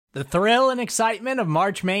The thrill and excitement of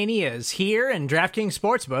March Mania is here, and DraftKings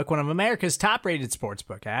Sportsbook, one of America's top-rated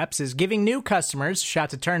sportsbook apps, is giving new customers a shot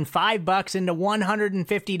to turn $5 into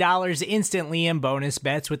 $150 instantly in bonus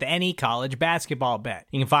bets with any college basketball bet.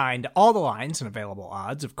 You can find all the lines and available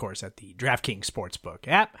odds, of course, at the DraftKings Sportsbook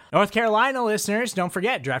app. North Carolina listeners, don't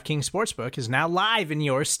forget, DraftKings Sportsbook is now live in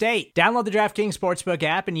your state. Download the DraftKings Sportsbook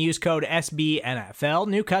app and use code SBNFL.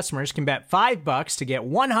 New customers can bet $5 to get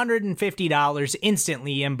 $150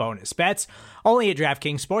 instantly in bonus bets, only at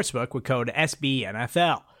DraftKings Sportsbook with code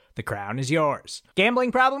SBNFL. The crown is yours.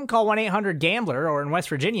 Gambling problem? Call 1-800-GAMBLER, or in West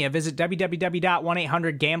Virginia, visit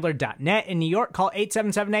www.1800gambler.net. In New York, call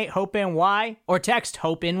 877-8-HOPE-NY or text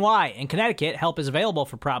HOPE-NY. In Connecticut, help is available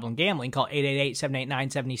for problem gambling. Call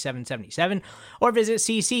 888-789-7777 or visit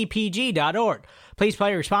ccpg.org. Please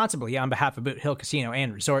play responsibly on behalf of Boot Hill Casino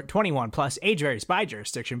and Resort. 21 plus, age varies by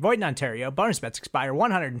jurisdiction. Void in Ontario. Bonus bets expire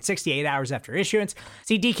 168 hours after issuance.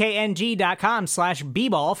 See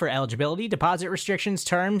dkng.com/bball for eligibility, deposit restrictions,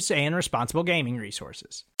 terms, and responsible gaming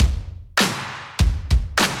resources.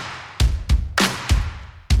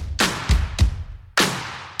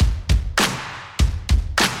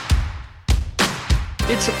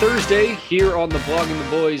 It's a Thursday here on the Blogging the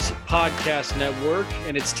Boys podcast network,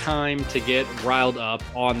 and it's time to get riled up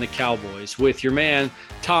on the Cowboys with your man,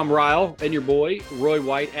 Tom Ryle, and your boy, Roy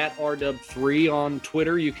White, at RW3 on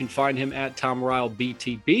Twitter. You can find him at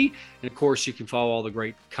TomRyleBTB. And, of course, you can follow all the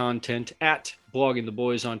great content at Blogging the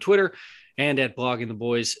Boys on Twitter and at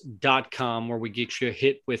bloggingtheboys.com, where we get you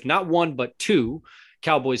hit with not one but two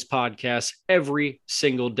Cowboys podcasts every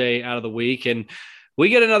single day out of the week. And we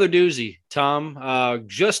get another doozy, Tom.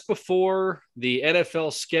 Just before the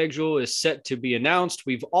NFL schedule is set to be announced,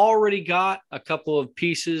 we've already got a couple of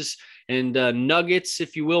pieces and nuggets,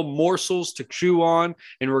 if you will, morsels to chew on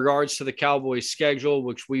in regards to the Cowboys schedule,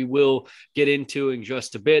 which we will get into in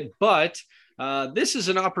just a bit. But this is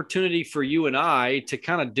an opportunity for you and I to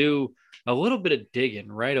kind of do a little bit of digging,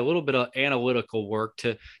 right? A little bit of analytical work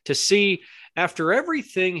to see, after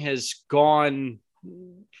everything has gone,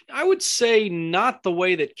 I would say, not the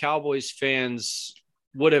way that Cowboys fans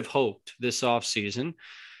would have hoped this offseason.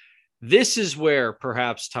 This is where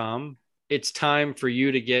perhaps, Tom, it's time for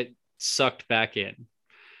you to get sucked back in.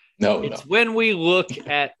 It's when we look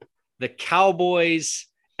at the Cowboys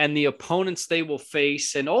and the opponents they will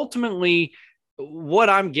face. And ultimately, what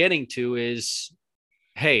I'm getting to is,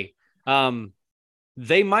 hey,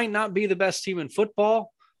 they might not be the best team in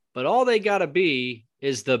football, but all they got to be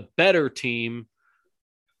is the better team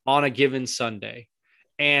on a given Sunday.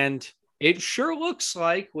 And it sure looks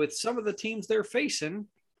like with some of the teams they're facing,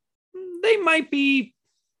 they might be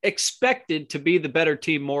expected to be the better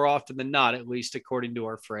team more often than not, at least according to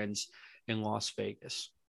our friends in Las Vegas.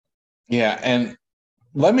 Yeah, and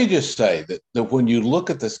let me just say that when you look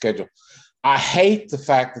at the schedule, I hate the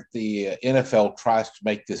fact that the NFL tries to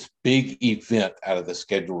make this big event out of the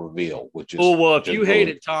schedule reveal, which is... Oh, well, if you hate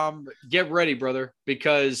it, Tom, get ready, brother,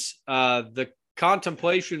 because the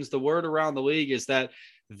contemplations, the word around the league is that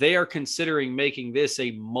they are considering making this a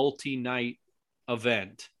multi-night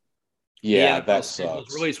event. Yeah, that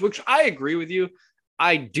sucks. Release, which I agree with you.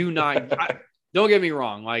 I do not. Don't get me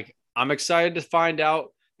wrong. Like, I'm excited to find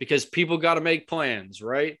out because people got to make plans,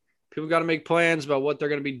 right? People got to make plans about what they're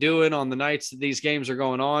going to be doing on the nights that these games are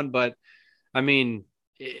going on. But, I mean,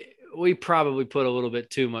 we probably put a little bit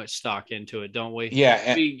too much stock into it, don't we?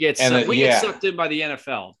 Yeah. We get sucked in by the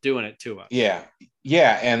NFL doing it to us. Yeah.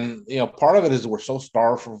 Yeah. And, part of it is we're so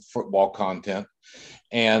starved for football content.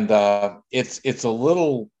 And it's a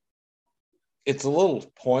little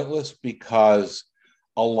pointless because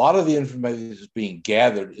a lot of the information that's being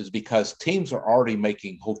gathered is because teams are already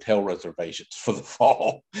making hotel reservations for the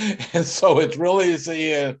fall. And so it's really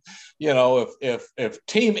seeing, if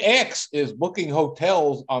Team X is booking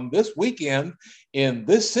hotels on this weekend in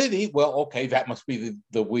this city, well, okay, that must be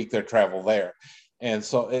the week they travel there. And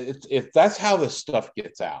so if that's how this stuff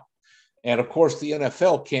gets out. And of course, the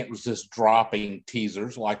NFL can't resist dropping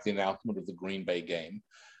teasers like the announcement of the Green Bay game.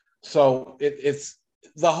 So it's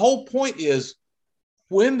the whole point is,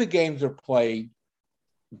 when the games are played,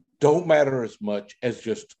 don't matter as much as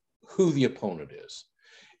just who the opponent is.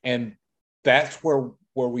 And that's where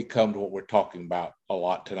we come to what we're talking about a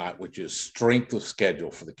lot tonight, which is strength of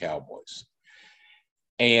schedule for the Cowboys.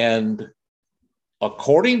 And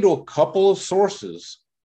according to a couple of sources,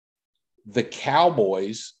 the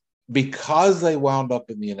Cowboys, because they wound up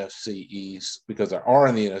in the NFC East, because they are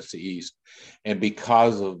in the NFC East, and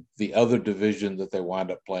because of the other division that they wind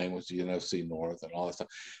up playing, was the NFC North and all that stuff,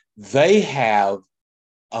 they have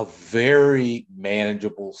a very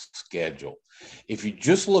manageable schedule. If you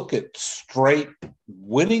just look at straight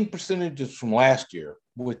winning percentages from last year,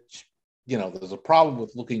 which, there's a problem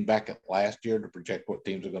with looking back at last year to project what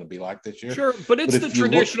teams are going to be like this year. Sure, but it's the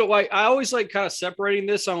traditional, I always like kind of separating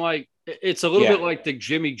this on it's a little bit like the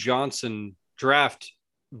Jimmy Johnson draft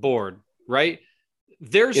board, right?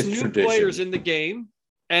 There's new players in the game,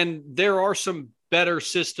 and there are some better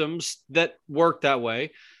systems that work that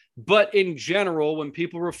way. But in general, when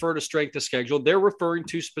people refer to strength of schedule, they're referring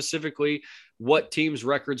to specifically what teams'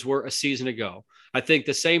 records were a season ago. I think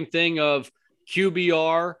the same thing of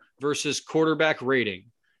QBR versus quarterback rating.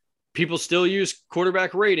 People still use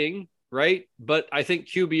quarterback rating, right? But I think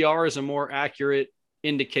QBR is a more accurate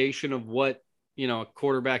indication of what, a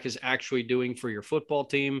quarterback is actually doing for your football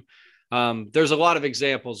team. There's a lot of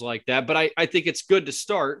examples like that, but I think it's good to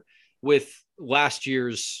start with last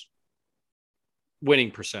year's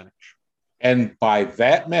winning percentage. And by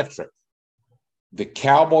that metric, the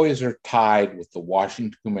Cowboys are tied with the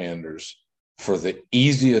Washington Commanders for the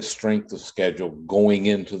easiest strength of schedule going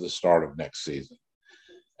into the start of next season.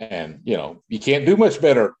 And, you can't do much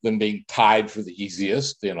better than being tied for the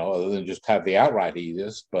easiest, other than just have the outright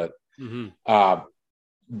easiest. But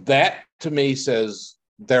that to me says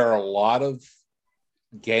there are a lot of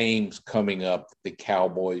games coming up that the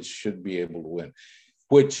Cowboys should be able to win,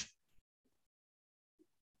 which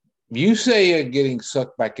you say getting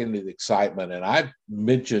sucked back into the excitement. And I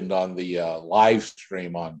mentioned on the live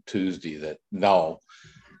stream on Tuesday that no,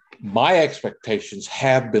 my expectations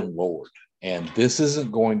have been lowered. And this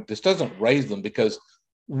doesn't raise them because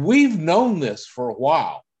we've known this for a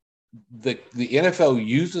while. The NFL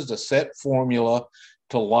uses a set formula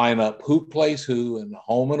to line up who plays who and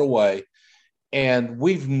home and away. And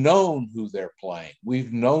we've known who they're playing.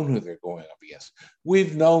 We've known who they're going up against.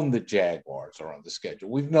 We've known the Jaguars are on the schedule.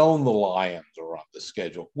 We've known the Lions are on the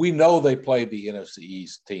schedule. We know they play the NFC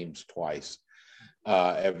East teams twice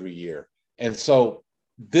every year. And so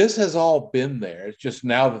this has all been there. It's just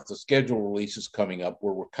now that the schedule release is coming up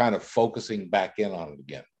where we're kind of focusing back in on it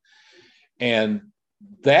again. And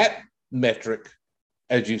that metric,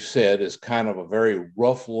 as you said, is kind of a very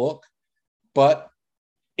rough look, but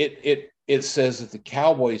it says that the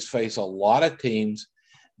Cowboys face a lot of teams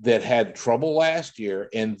that had trouble last year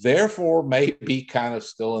and therefore may be kind of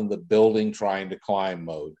still in the building, trying to climb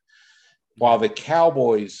mode. While the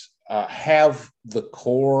Cowboys have the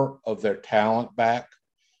core of their talent back,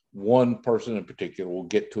 one person in particular we'll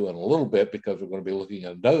get to in a little bit because we're going to be looking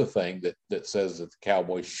at another thing that says that the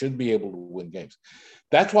Cowboys should be able to win games.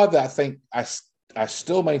 That's why I think I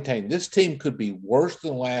still maintain this team could be worse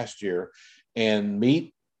than last year and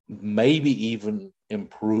maybe even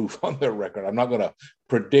improve on their record. I'm not going to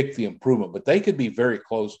predict the improvement, but they could be very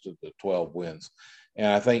close to the 12 wins. And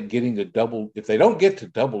I think if they don't get to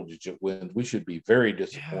double-digit wins, we should be very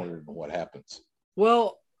disappointed in what happens.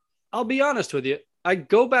 Well, I'll be honest with you. I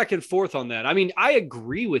go back and forth on that. I mean, I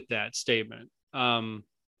agree with that statement. I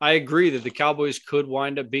agree that the Cowboys could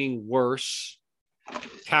wind up being worse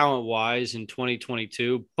talent-wise in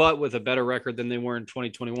 2022, but with a better record than they were in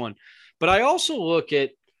 2021. But I also look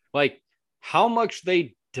at how much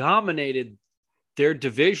they dominated their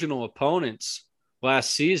divisional opponents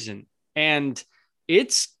last season. And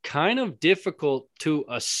it's kind of difficult to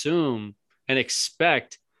assume and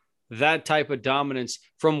expect that type of dominance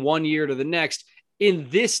from one year to the next in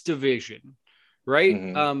this division, right?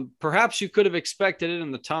 Mm-hmm. Perhaps you could have expected it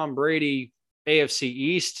in the Tom Brady AFC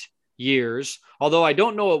East years, although I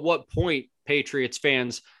don't know at what point Patriots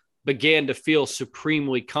fans began to feel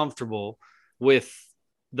supremely comfortable with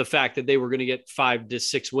the fact that they were going to get 5 to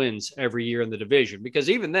 6 wins every year in the division, because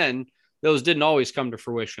even then those didn't always come to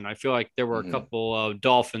fruition. I feel like there were a couple of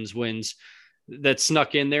Dolphins wins that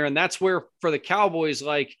snuck in there. And that's where for the Cowboys,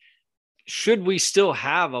 should we still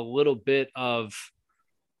have a little bit of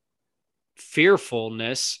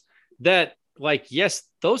fearfulness that yes,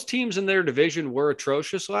 those teams in their division were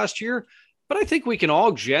atrocious last year, but I think we can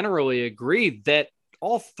all generally agree that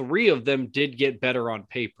all three of them did get better on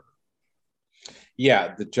paper.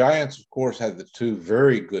 Yeah, the Giants, of course, had the 2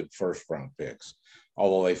 very good first-round picks,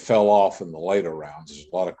 although they fell off in the later rounds. There's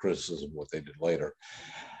a lot of criticism of what they did later.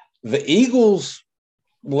 The Eagles,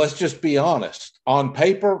 let's just be honest, on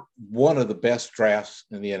paper, one of the best drafts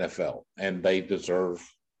in the NFL, and they deserve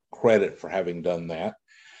credit for having done that.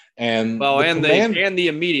 And the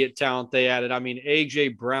immediate talent they added. I mean, A.J.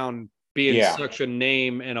 Brown being such a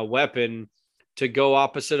name and a weapon to go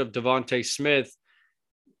opposite of Devontae Smith,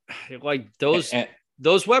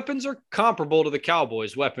 those weapons are comparable to the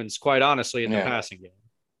Cowboys' weapons, quite honestly, in the passing game.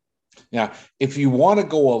 Now, if you want to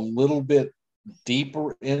go a little bit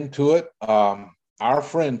deeper into it, our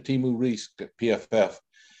friend Timu Reese at PFF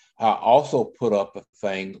also put up a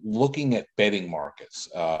thing looking at betting markets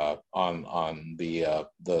on the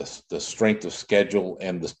strength of schedule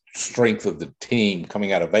and the strength of the team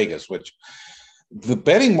coming out of Vegas, which the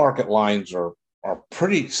betting market lines are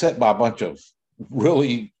pretty set by a bunch of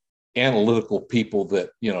really analytical people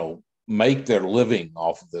that, make their living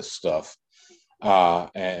off of this stuff.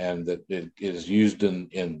 And that it is used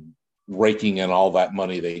in raking in all that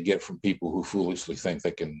money they get from people who foolishly think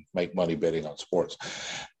they can make money betting on sports.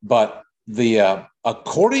 But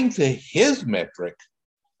according to his metric,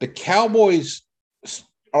 the Cowboys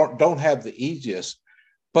don't have the easiest,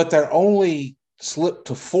 but they're only slipped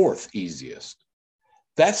to fourth easiest.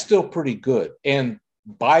 That's still pretty good. And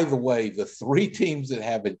by the way, the three teams that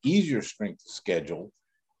have an easier strength of schedule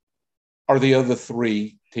are the other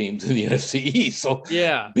three teams in the NFC East. So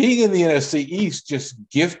being in the NFC East just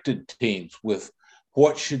gifted teams with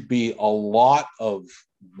what should be a lot of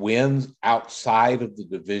wins outside of the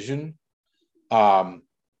division. And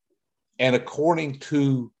according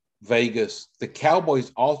to Vegas, the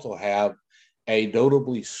Cowboys also have a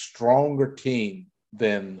notably stronger team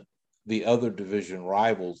than the other division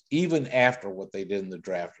rivals, even after what they did in the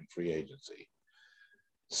draft and free agency.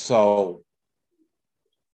 So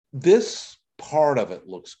this part of it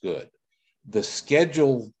looks good. The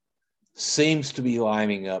schedule seems to be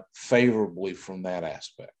lining up favorably from that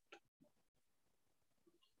aspect.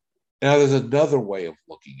 Now, there's another way of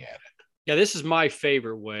looking at it. Yeah, this is my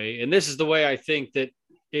favorite way. And this is the way I think that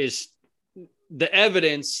is the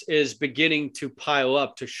evidence is beginning to pile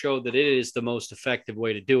up to show that it is the most effective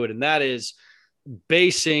way to do it. And that is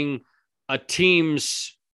basing a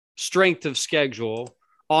team's strength of schedule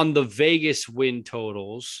on the Vegas win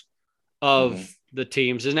totals of the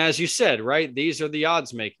teams. And as you said, right, these are the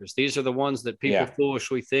odds makers. These are the ones that people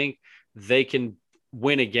foolishly think they can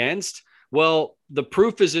win against. Well, the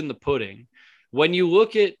proof is in the pudding. When you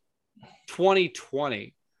look at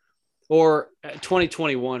 2020 or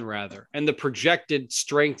 2021 rather, and the projected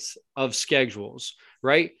strength of schedules,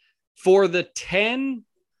 right? For the 10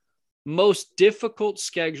 most difficult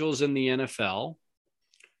schedules in the NFL,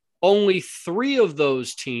 only 3 of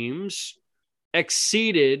those teams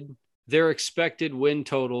exceeded their expected win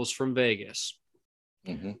totals from Vegas.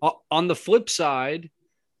 On the flip side,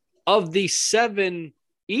 of the 7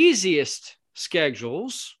 easiest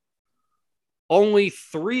schedules, only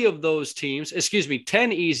 3 of those teams,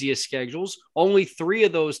 10 easiest schedules, only 3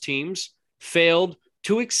 of those teams failed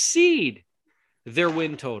to exceed their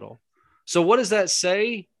win total. So what does that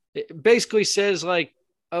say? It basically says like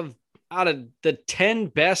out of the 10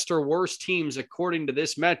 best or worst teams, according to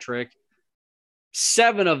this metric,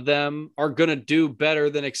 7 of them are going to do better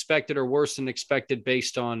than expected or worse than expected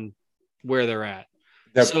based on where they're at.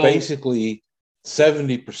 They're basically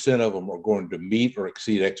 70% of them are going to meet or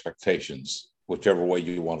exceed expectations, whichever way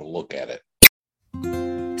you want to look at it.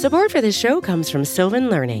 Support for this show comes from Sylvan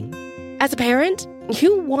Learning. As a parent,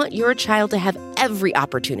 you want your child to have every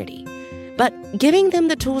opportunity, but giving them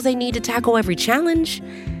the tools they need to tackle every challenge,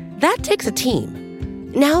 that takes a team.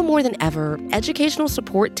 Now more than ever, educational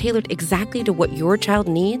support tailored exactly to what your child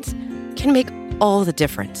needs can make all the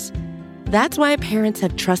difference. That's why parents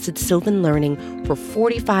have trusted Sylvan Learning for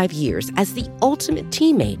 45 years as the ultimate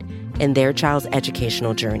teammate in their child's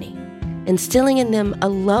educational journey, instilling in them a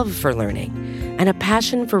love for learning and a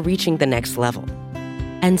passion for reaching the next level.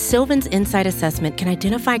 And Sylvan's Insight Assessment can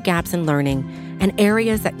identify gaps in learning and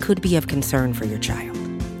areas that could be of concern for your child.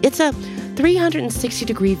 It's a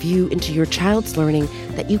 360-degree view into your child's learning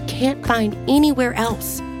that you can't find anywhere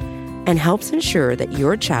else, and helps ensure that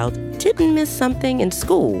your child didn't miss something in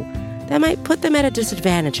school that might put them at a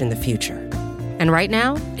disadvantage in the future. And right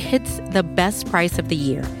now, it's the best price of the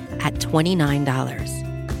year at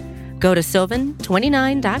 $29. Go to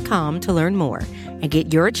sylvan29.com to learn more and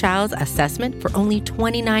get your child's assessment for only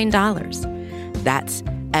 $29. That's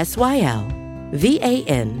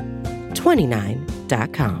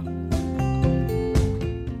SYLVAN29.com.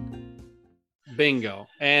 Bingo.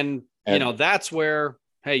 And, that's where,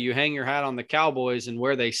 hey, you hang your hat on the Cowboys and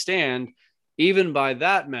where they stand. Even by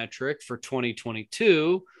that metric for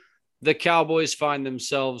 2022, the Cowboys find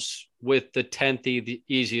themselves with the 10th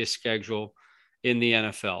easiest schedule in the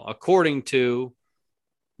NFL, according to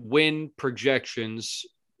win projections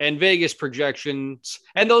and Vegas projections.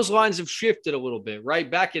 And those lines have shifted a little bit, right?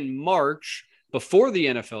 Back in March, before the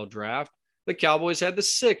NFL draft, the Cowboys had the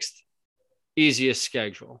 6th easiest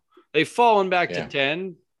schedule. They've fallen back to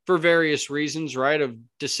 10 for various reasons, right? Of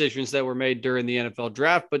decisions that were made during the NFL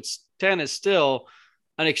draft, but 10 is still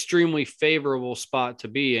an extremely favorable spot to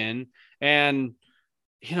be in. And,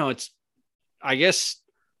 it's, I guess,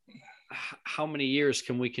 how many years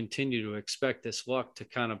can we continue to expect this luck to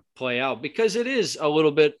kind of play out? Because it is a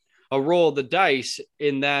little bit a roll of the dice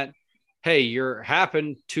in that, hey, you're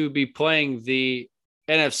happen to be playing the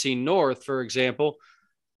NFC North, for example,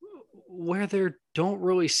 where there don't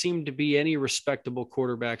really seem to be any respectable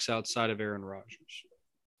quarterbacks outside of Aaron Rodgers.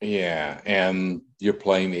 Yeah, and you're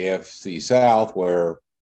playing the AFC South where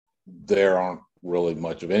there aren't really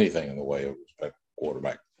much of anything in the way of respectable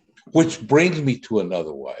quarterback, which brings me to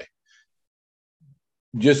another way.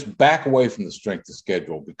 Just back away from the strength of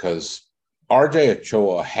schedule because RJ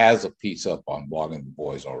Ochoa has a piece up on Blogging the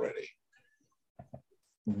Boys already.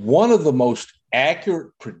 One of the most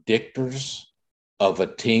accurate predictors of a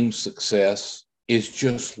team's success is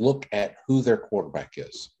just look at who their quarterback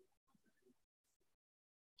is.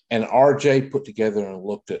 And RJ put together and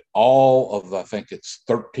looked at all of, I think it's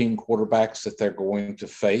 13 quarterbacks that they're going to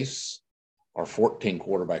face, or 14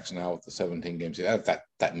 quarterbacks now with the 17 games.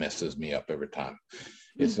 That messes me up every time.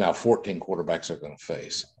 It's now 14 quarterbacks they're going to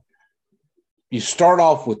face. You start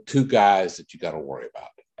off with two guys that you got to worry about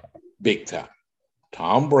big time.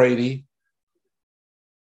 Tom Brady,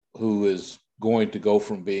 who is going to go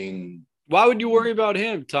from being. Why would you worry about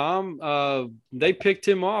him, Tom? They picked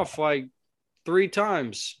him off like 3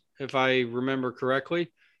 times, if I remember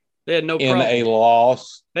correctly. They had no problem. In a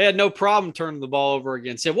loss. They had no problem turning the ball over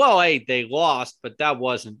against him. Well, hey, they lost, but that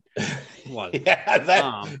wasn't.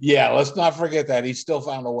 Let's not forget that. He still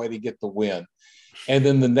found a way to get the win. And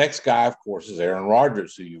then the next guy, of course, is Aaron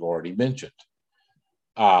Rodgers, who you've already mentioned.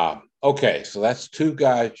 Okay, so that's 2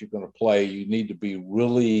 guys you're going to play. You need to be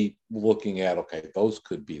really looking at, okay, those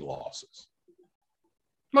could be losses.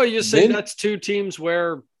 Well, you just say that's 2 teams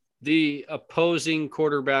where the opposing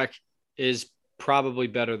quarterback is probably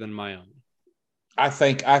better than my own. I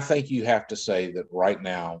think you have to say that right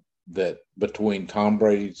now that between Tom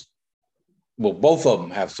Brady's, well, both of them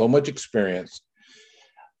have so much experience.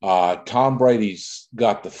 Tom Brady's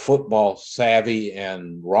got the football savvy,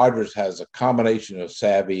 and Rodgers has a combination of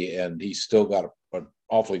savvy, and he's still got an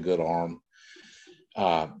awfully good arm.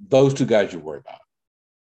 Those 2 guys you worry about.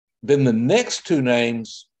 Then the next 2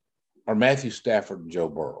 names are Matthew Stafford and Joe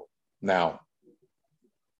Burrow. Now,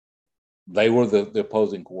 they were the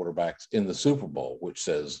opposing quarterbacks in the Super Bowl, which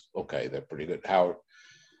says, okay, they're pretty good.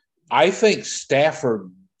 I think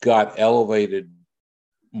Stafford got elevated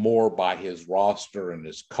more by his roster and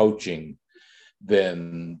his coaching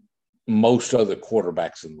than most other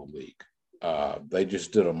quarterbacks in the league. They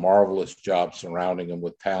just did a marvelous job surrounding him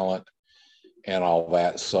with talent and all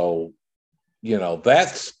that. So,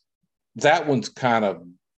 that one's kind of,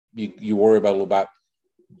 you worry about a little bit.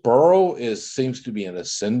 Burrow seems to be an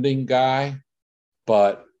ascending guy,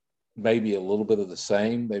 but maybe a little bit of the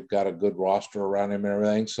same. They've got a good roster around him and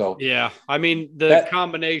everything. So yeah, I mean the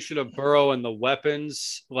combination of Burrow and the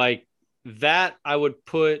weapons like that, I would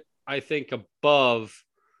put, I think, above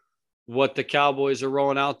what the Cowboys are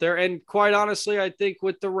rolling out there. And quite honestly, I think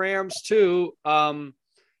with the Rams too, the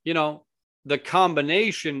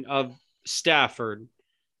combination of Stafford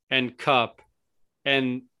and Kupp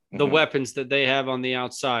and the weapons that they have on the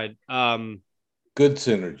outside. Good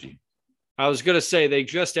synergy. I was going to say they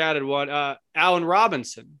just added one, Allen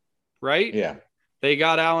Robinson, right? Yeah. They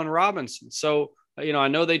got Allen Robinson. So, I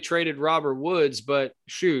know they traded Robert Woods, but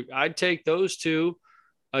shoot, I'd take those 2.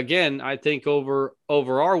 Again, I think over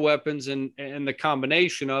our weapons and the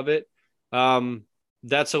combination of it,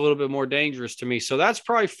 that's a little bit more dangerous to me. So that's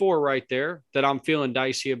probably 4 right there that I'm feeling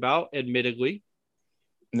dicey about, admittedly.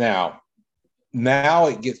 Now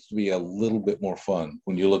it gets to be a little bit more fun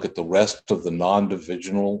when you look at the rest of the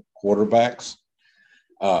non-divisional quarterbacks.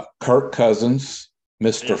 Kirk Cousins,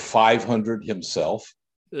 Mr. 500 himself.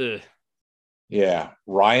 Ugh. Yeah.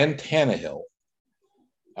 Ryan Tannehill,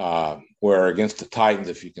 where against the Titans,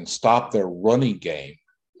 if you can stop their running game,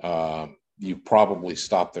 you probably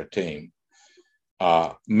stop their team.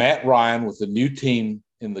 Matt Ryan with the new team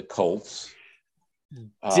in the Colts.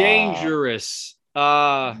 Dangerous.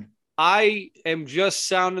 I am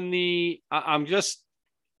just I'm just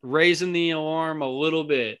raising the alarm a little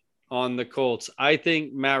bit on the Colts. I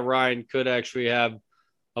think Matt Ryan could actually have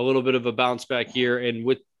a little bit of a bounce back year. And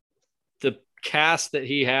with the cast that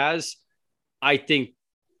he has, I think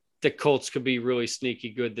the Colts could be really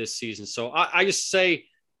sneaky good this season. So I just say,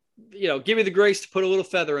 give me the grace to put a little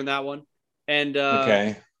feather in that one. And,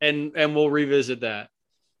 okay. And we'll revisit that.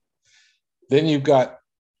 Then you've got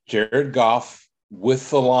Jared Goff with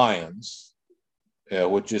the Lions,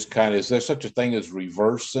 which is is there such a thing as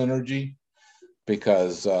reverse synergy?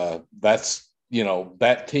 Because that's,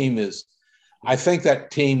 that team is, I think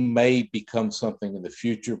that team may become something in the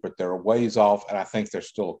future, but they're a ways off, and I think they're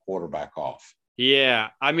still a quarterback off. Yeah.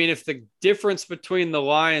 I mean, if the difference between the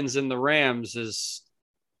Lions and the Rams is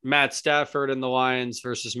Matt Stafford and the Lions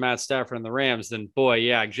versus Matt Stafford and the Rams, then boy,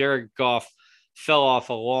 yeah, Jared Goff fell off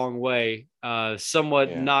a long way. Somewhat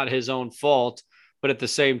Yeah. not his own fault, but at the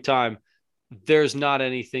same time, there's not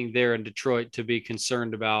anything there in Detroit to be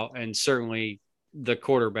concerned about. And certainly the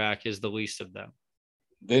quarterback is the least of them.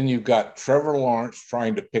 Then you've got Trevor Lawrence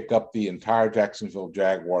trying to pick up the entire Jacksonville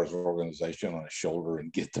Jaguars organization on his shoulder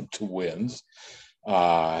and get them to wins.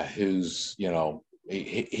 Who's,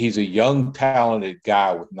 he's a young, talented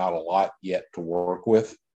guy with not a lot yet to work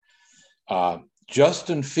with.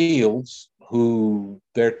 Justin Fields, who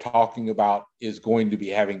they're talking about is going to be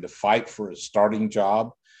having to fight for his starting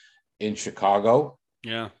job in Chicago.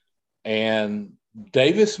 Yeah. And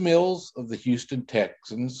Davis Mills of the Houston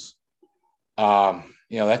Texans.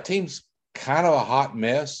 That team's kind of a hot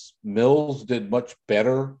mess. Mills did much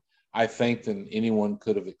better, I think, than anyone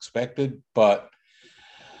could have expected, but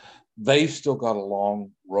they've still got a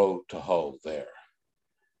long road to hoe there.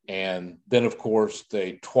 And then, of course,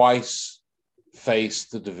 they twice face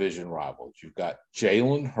the division rivals. You've got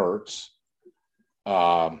Jalen Hurts,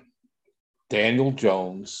 Daniel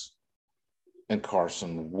Jones, and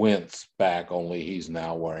Carson Wentz back, only he's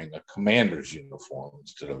now wearing a Commander's uniform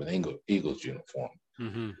instead of an Eagles uniform.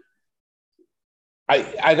 Mm-hmm.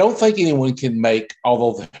 I don't think anyone can make,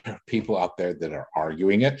 although there are people out there that are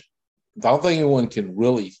arguing it, I don't think anyone can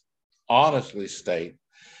really honestly state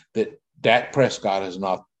that Dak Prescott is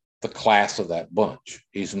not the class of that bunch.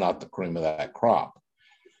 He's not the cream of that crop.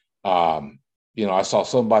 I saw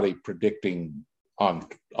somebody predicting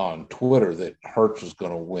on Twitter that Hurts was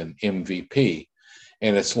going to win MVP.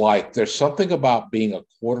 And it's like there's something about being a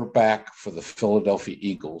quarterback for the Philadelphia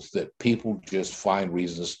Eagles that people just find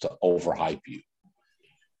reasons to overhype you.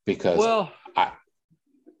 Because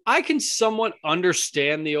I can somewhat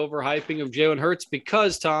understand the overhyping of Jalen Hurts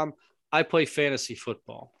because, Tom, I play fantasy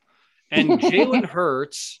football. And Jalen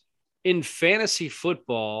Hurts in fantasy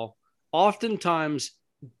football oftentimes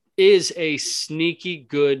is a sneaky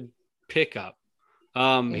good pickup.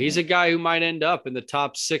 He's a guy who might end up in the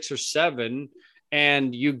top 6 or 7,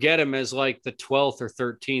 and you get him as like the 12th or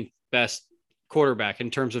 13th best quarterback in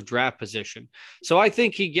terms of draft position. So I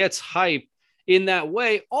think he gets hype in that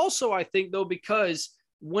way. Also, I think, though, because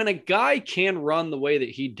when a guy can run the way that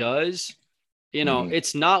he does,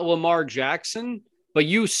 it's not Lamar Jackson, but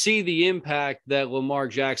you see the impact that Lamar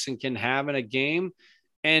Jackson can have in a game.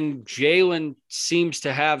 And Jalen seems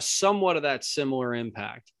to have somewhat of that similar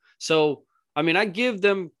impact. So, I mean, I give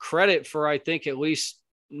them credit for, I think, at least,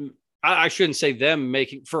 I shouldn't say them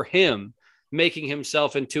making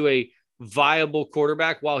himself into a viable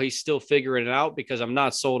quarterback while he's still figuring it out, because I'm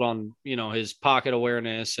not sold on, his pocket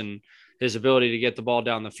awareness and his ability to get the ball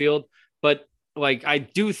down the field. But like, I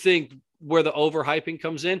do think where the overhyping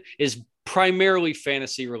comes in is primarily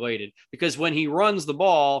fantasy related, because when he runs the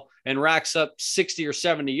ball and racks up 60 or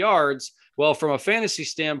 70 yards, well, from a fantasy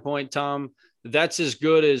standpoint, Tom, that's as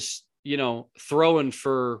good as, throwing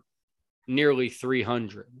for nearly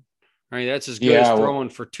 300, right? That's as good as throwing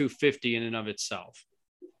for 250 in and of itself.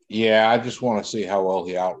 Yeah. I just want to see how well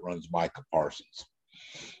he outruns Micah Parsons.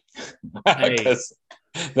 Because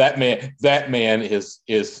that man is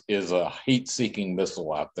a heat-seeking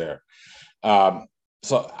missile out there.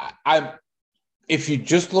 So if you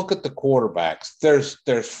just look at the quarterbacks,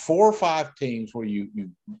 there's 4 or 5 teams where you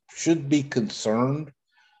should be concerned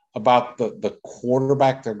about the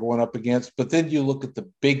quarterback they're going up against. But then you look at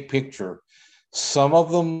the big picture. Some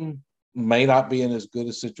of them may not be in as good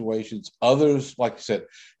of situations. Others, like you said,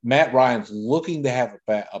 Matt Ryan's looking to have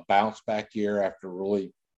a bounce back year after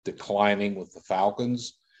really declining with the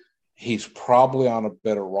Falcons. He's probably on a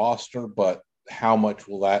better roster, but how much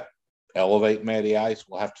will that elevate Matty Ice?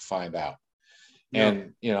 We'll have to find out. Yeah.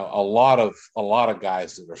 And a lot of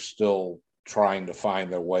guys that are still trying to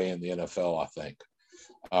find their way in the NFL, I think.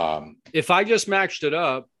 If I just matched it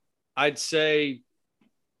up, I'd say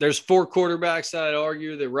there's 4 quarterbacks that I'd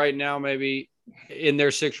argue that right now maybe in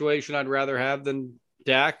their situation I'd rather have than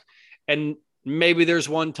Dak, and maybe there's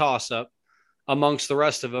one toss-up amongst the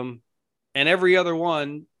rest of them, and every other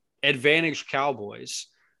one advantage Cowboys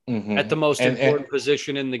at the most important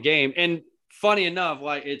position in the game. And funny enough,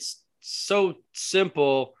 like, it's so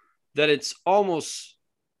simple that it's almost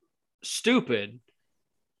stupid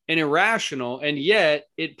and irrational, and yet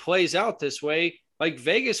it plays out this way. Like,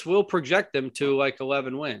 Vegas will project them to like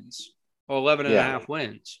 11 wins or 11 and a half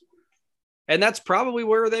wins. And that's probably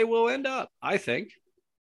where they will end up, I think.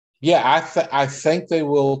 Yeah, I think they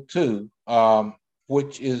will too,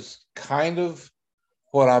 which is kind of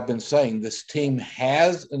what I've been saying. This team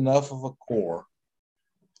has enough of a core,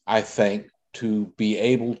 I think, to be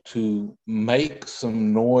able to make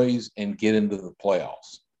some noise and get into the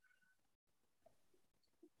playoffs.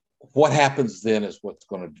 What happens then is what's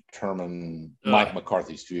going to determine Mike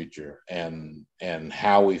McCarthy's future and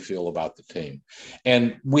how we feel about the team.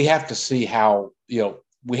 And we have to see how,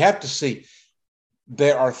 we have to see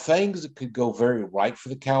there are things that could go very right for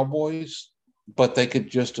the Cowboys, but they could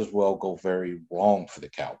just as well go very wrong for the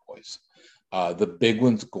Cowboys. The big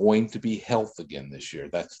one's going to be health again this year.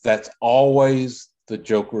 That's always the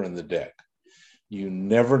joker in the deck. You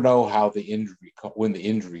never know how when the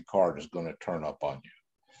injury card is going to turn up on you.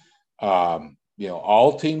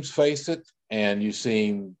 All teams face it, and you've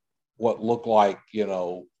seen what look like,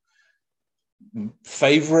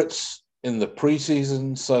 favorites in the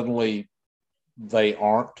preseason. Suddenly they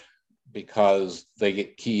aren't because they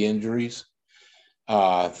get key injuries.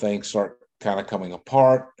 Things start kind of coming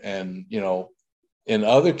apart. And, in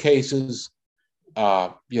other cases,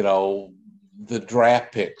 the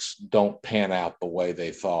draft picks don't pan out the way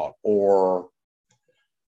they thought, or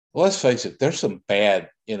let's face it, there's some bad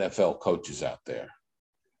NFL coaches out there.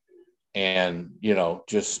 And,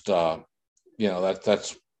 that's,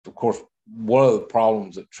 of course, one of the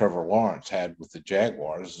problems that Trevor Lawrence had with the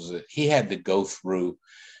Jaguars is that he had to go through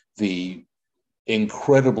the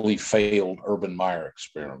incredibly failed Urban Meyer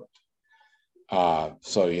experiment. How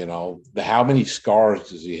many scars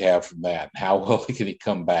does he have from that? How well can he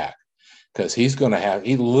come back? Because he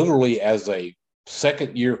literally, as a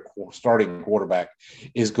second-year starting quarterback,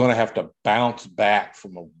 is going to have to bounce back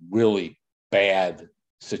from a really bad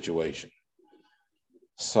situation.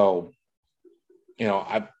 So,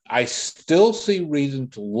 I still see reason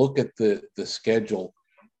to look at the schedule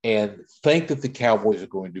and think that the Cowboys are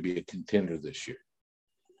going to be a contender this year.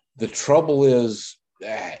 The trouble is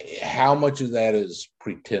how much of that is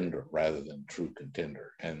pretender rather than true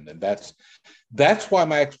contender. And that's why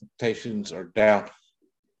my expectations are down.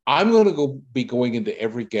 I'm going to be going into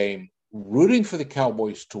every game rooting for the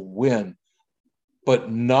Cowboys to win,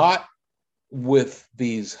 but not with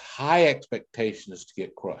these high expectations to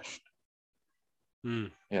get crushed.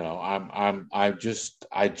 I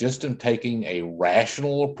just am taking a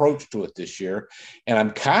rational approach to it this year, and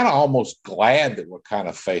I'm kind of almost glad that we're kind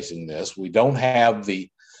of facing this. We don't have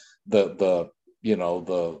the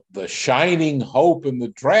shining hope in the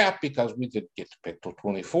draft because we didn't get to pick till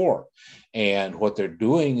 24. And what they're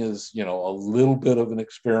doing is, a little bit of an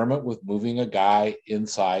experiment with moving a guy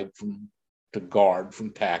inside to guard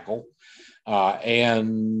from tackle.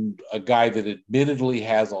 And a guy that admittedly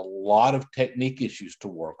has a lot of technique issues to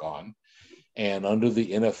work on. And under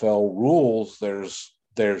the NFL rules, there's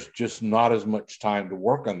just not as much time to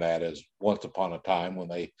work on that as once upon a time when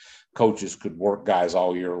coaches could work guys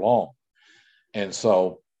all year long. And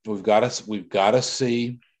so we've got to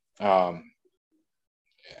see how.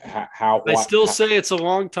 I still say it's a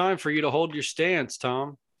long time for you to hold your stance,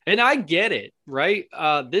 Tom. And I get it, right?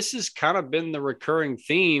 This has kind of been the recurring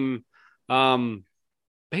theme.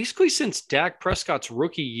 Basically since Dak Prescott's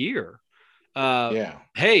rookie year.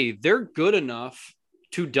 Hey, they're good enough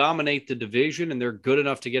to dominate the division and they're good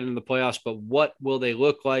enough to get into the playoffs, but what will they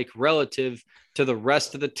look like relative to the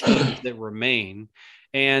rest of the teams that remain?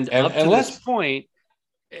 And up to this point,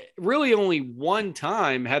 really only one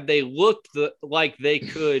time have they looked like they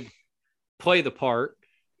could play the part.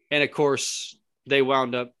 And of course, they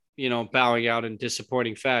wound up, bowing out in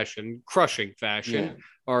disappointing fashion, crushing fashion,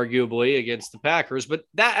 arguably against the Packers. But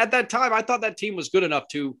at that time, I thought that team was good enough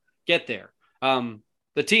to get there.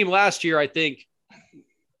 The team last year, I think,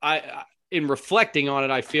 in reflecting on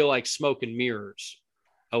it, I feel like smoke and mirrors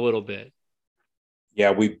a little bit.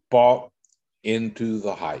 Yeah, we bought into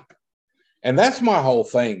the hype. And that's my whole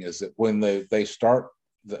thing is that when they start,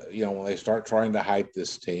 when they start trying to hype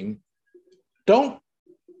this team, don't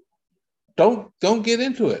get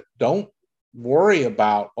into it. Don't worry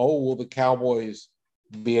about, will the Cowboys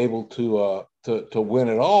be able to win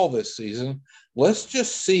it all this season? Let's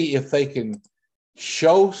just see if they can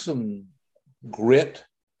show some grit,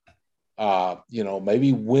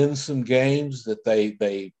 maybe win some games that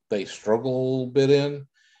they struggle a little bit in,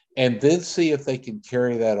 and then see if they can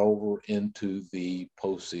carry that over into the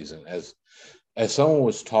postseason. As someone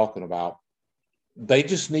was talking about, they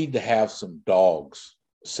just need to have some dogs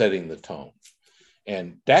setting the tone.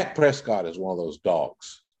 And Dak Prescott is one of those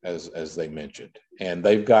dogs, as they mentioned. And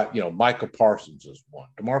they've got, Micah Parsons is one,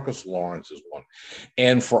 DeMarcus Lawrence is one.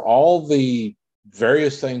 And for all the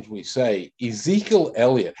various things we say, Ezekiel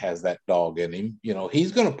Elliott has that dog in him.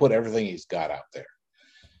 He's going to put everything he's got out there.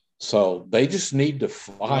 So they just need to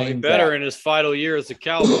find better in his final year as a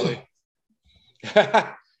Cowboy.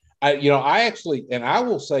 I actually, and I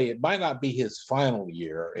will say it might not be his final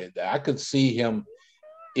year. I could see him,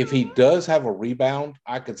 if he does have a rebound,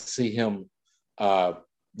 I could see him,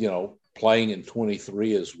 playing in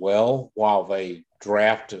 23 as well while they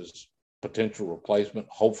draft his potential replacement.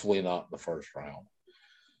 Hopefully not in the first round.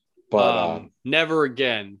 But never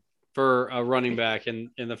again for a running back in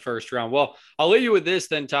the first round. Well, I'll leave you with this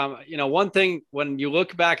then, Tom. One thing, when you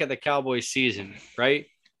look back at the Cowboys season, right,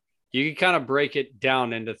 you can kind of break it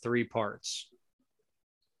down into three parts.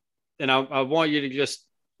 And I want you to just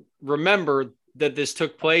remember that this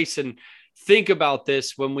took place and think about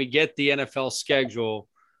this when we get the NFL schedule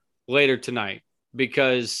later tonight,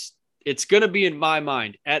 because it's going to be in my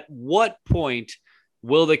mind. At what point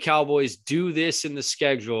will the Cowboys do this in the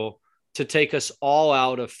schedule to take us all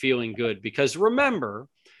out of feeling good? Because remember,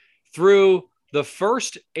 through the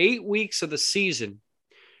first 8 weeks of the season,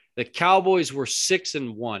 the Cowboys were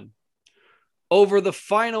 6-1. Over the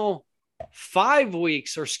final 6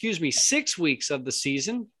 weeks of the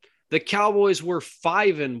season, the Cowboys were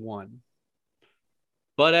 5-1.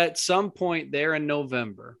 But at some point there in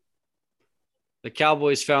November, the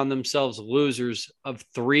Cowboys found themselves losers of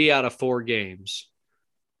 3 out of 4 games,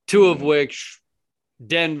 2 of which,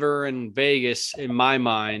 Denver and Vegas, in my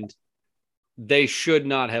mind, they should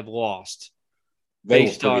not have lost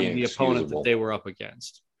based on the opponent that they were up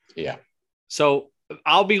against. Yeah. So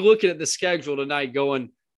I'll be looking at the schedule tonight going,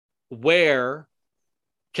 where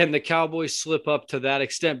can the Cowboys slip up to that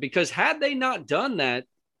extent? Because had they not done that,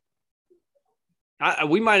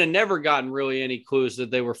 we might have never gotten really any clues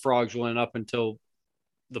that they were fraudulent up until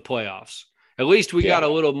the playoffs. At least we got a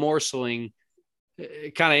little morsel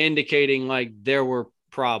kind of indicating like there were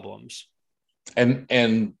problems.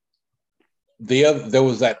 And there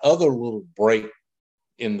was that other little break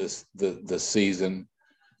in the season,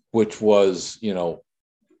 which was,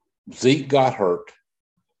 Zeke got hurt,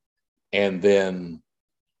 and then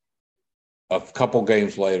a couple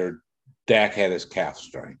games later, Dak had his calf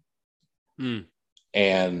strain.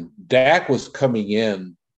 And Dak was coming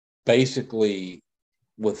in basically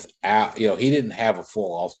without, he didn't have a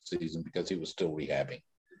full off season because he was still rehabbing.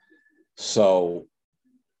 So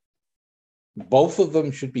both of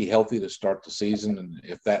them should be healthy to start the season. And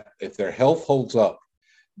if their health holds up,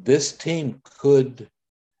 this team could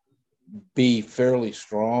be fairly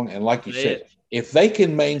strong. And like you said, if they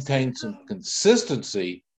can maintain some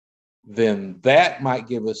consistency, then that might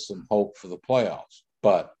give us some hope for the playoffs.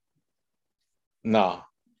 But I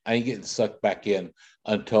ain't getting sucked back in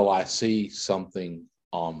until I see something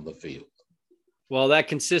on the field. Well, that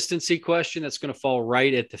consistency question, that's going to fall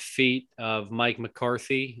right at the feet of Mike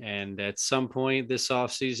McCarthy. And at some point this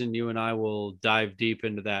offseason, you and I will dive deep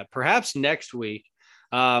into that. Perhaps next week.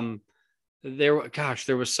 There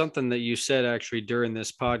was something that you said actually during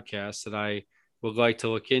this podcast that I would like to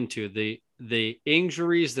look into. The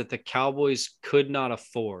injuries that the Cowboys could not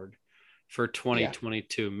afford for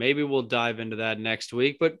 2022. Yeah. Maybe we'll dive into that next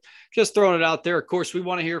week, but just throwing it out there. Of course, we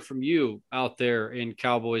want to hear from you out there in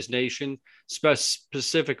Cowboys Nation,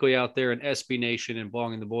 specifically out there in SB Nation and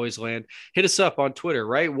Belong in the Boys Land. Hit us up on Twitter,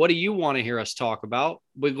 right? What do you want to hear us talk about?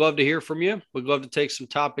 We'd love to hear from you. We'd love to take some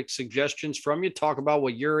topic suggestions from you, talk about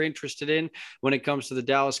what you're interested in when it comes to the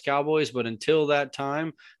Dallas Cowboys. But until that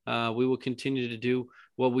time, we will continue to do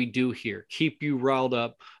what we do here. Keep you riled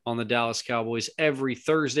up on the Dallas Cowboys every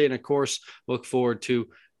Thursday. And of course, look forward to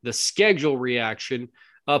the schedule reaction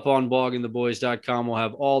up on bloggingtheboys.com. We'll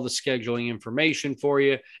have all the scheduling information for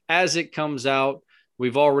you as it comes out.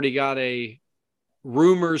 We've already got a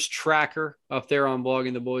rumors tracker up there on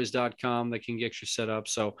bloggingtheboys.com that can get you set up.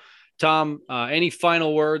 So Tom, any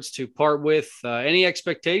final words to part with, any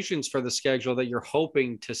expectations for the schedule that you're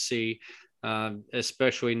hoping to see,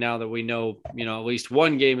 especially now that we know, at least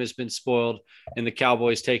one game has been spoiled and the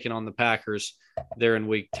Cowboys taking on the Packers there in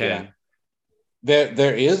week 10. Yeah.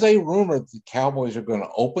 There is a rumor that the Cowboys are going to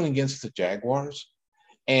open against the Jaguars.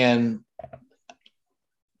 And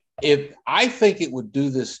I think it would do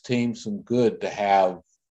this team some good to have,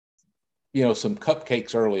 some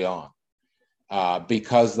cupcakes early on,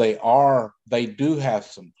 because they do have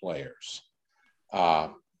some players,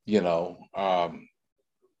 that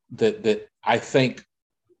I think,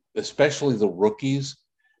 especially the rookies,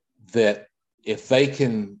 that if they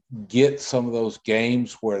can get some of those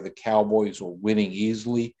games where the Cowboys are winning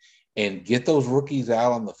easily and get those rookies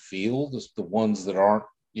out on the field, as the ones that aren't,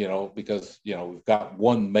 because, we've got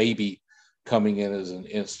one maybe coming in as an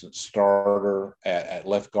instant starter at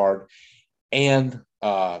left guard, and,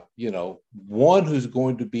 one who's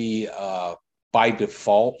going to be by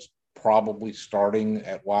default probably starting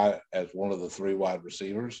as one of the 3 wide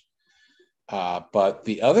receivers. But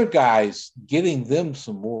the other guys, getting them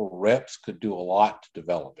some more reps could do a lot to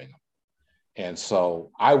developing them. And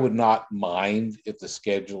so I would not mind if the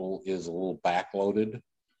schedule is a little backloaded.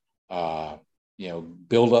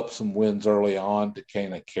 Build up some wins early on to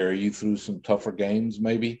kind of carry you through some tougher games,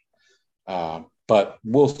 maybe. But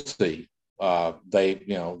we'll see. The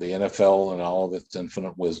NFL and all of its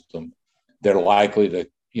infinite wisdom, they're likely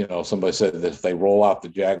to, somebody said that if they roll out the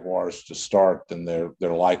Jaguars to start, then they're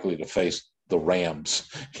likely to face the Rams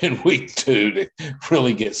in week 2 to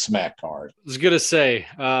really get smacked hard. I was going to say,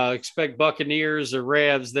 expect Buccaneers or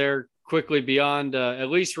Rams there quickly beyond. At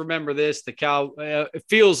least remember this, it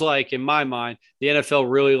feels like, in my mind, the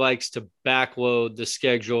NFL really likes to backload the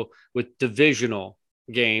schedule with divisional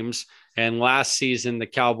games. And last season, the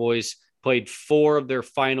Cowboys played 4 of their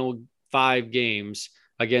final 5 games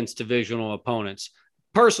against divisional opponents.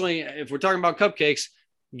 Personally, if we're talking about cupcakes,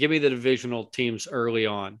 give me the divisional teams early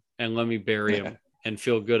on and let me bury them and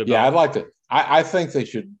feel good about it. Yeah, I'd like to. I think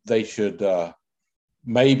they should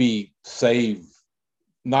maybe save,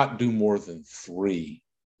 not do more than 3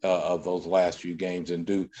 of those last few games and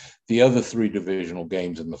do the other 3 divisional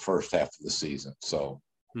games in the first half of the season. So,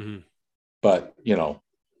 But,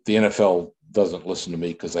 the NFL doesn't listen to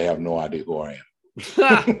me because they have no idea who I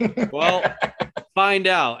am. Well, find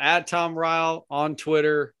out at Tom Ryle on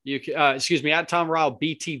Twitter. You can, at Tom Ryle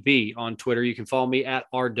BTB on Twitter. You can follow me at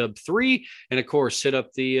RW3, and of course, hit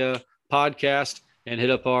up the podcast and hit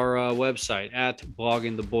up our website at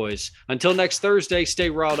Blogging the Boys. Until next Thursday, stay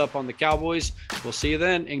riled up on the Cowboys. We'll see you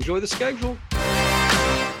then. Enjoy the schedule.